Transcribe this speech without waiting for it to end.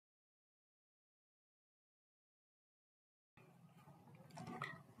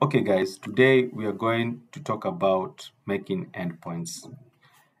Okay guys, today we are going to talk about making endpoints.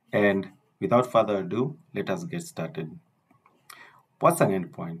 And without further ado, let us get started. What's an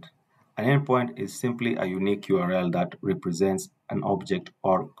endpoint? An endpoint is simply a unique URL that represents an object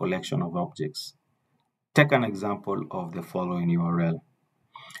or collection of objects. Take an example of the following URL.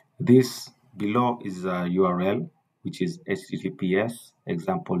 This below is a URL which is https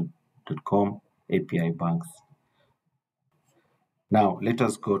example.com API banks. Now let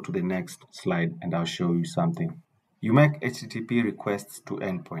us go to the next slide and I'll show you something. You make HTTP requests to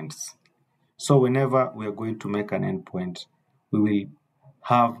endpoints. So whenever we are going to make an endpoint, we will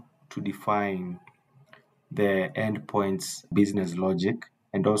have to define the endpoint's business logic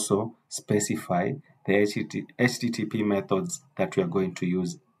and also specify the HTTP methods that we are going to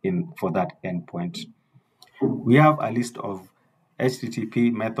use for that endpoint. We have a list of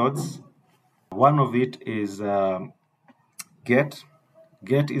HTTP methods. One of it is get.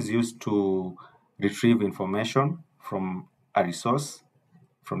 Get is used to retrieve information from a resource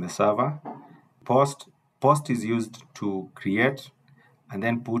from the server. Post is used to create, and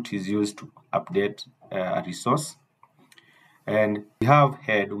then put is used to update a resource. And we have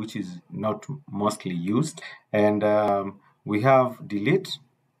head, which is not mostly used. And we have delete,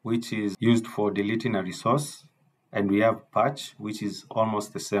 which is used for deleting a resource. And we have patch, which is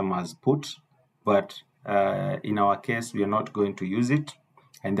almost the same as put, but in our case, we are not going to use it.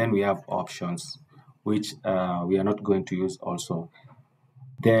 And then we have options, which we are not going to use also.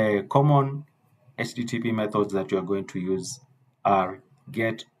 The common HTTP methods that you are going to use are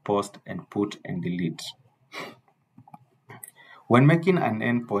get, post, and put and delete. When making an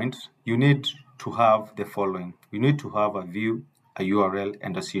endpoint, you need to have the following. You need to have a view, a URL,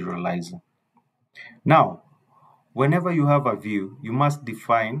 and a serializer. Now, whenever you have a view, you must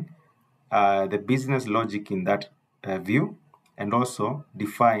define the business logic in that view and also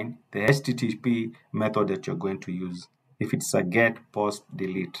define the HTTP method that you're going to use. If it's a get, post,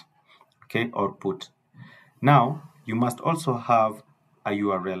 delete, okay, or put. Now, you must also have a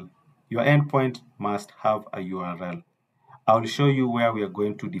URL. Your endpoint must have a URL. I'll show you where we are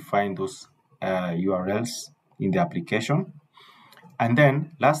going to define those URLs in the application. And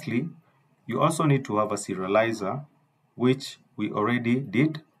then lastly, you also need to have a serializer, which we already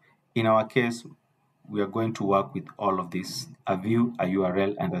did. In our case, we are going to work with all of this, a view, a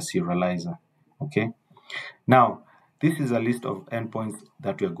URL, and a serializer, okay? Now, this is a list of endpoints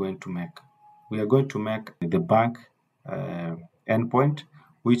that we are going to make. We are going to make the bank endpoint,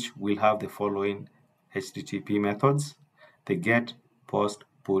 which will have the following HTTP methods: the get, post,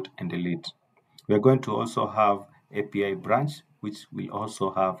 put, and delete. We are going to also have API branch, which will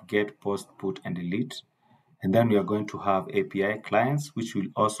also have get, post, put, and delete. And then we are going to have API clients, which will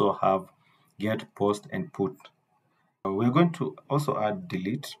also have get, post, and put. We're going to also add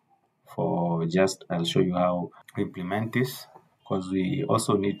delete for I'll show you how to implement this, because we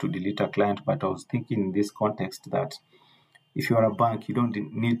also need to delete a client. But I was thinking in this context that if you are a bank, you don't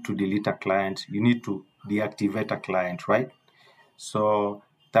need to delete a client. You need to deactivate a client, right? So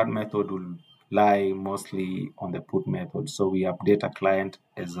that method will lie mostly on the put method. So we update a client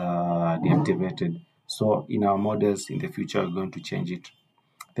as deactivated. So in our models in the future, we're going to change it.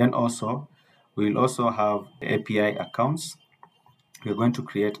 Then also, we'll also have API accounts. We're going to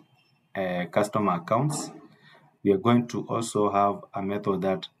create customer accounts. We are going to also have a method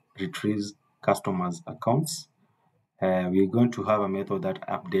that retrieves customers' accounts. We're going to have a method that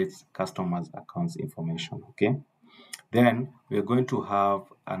updates customers' accounts information, okay? Then we're going to have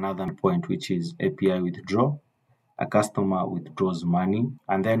another point, which is API withdraw. A customer withdraws money,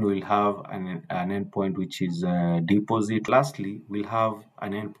 and then we'll have an endpoint which is deposit. Lastly, we'll have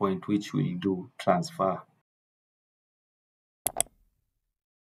an endpoint which will do transfer.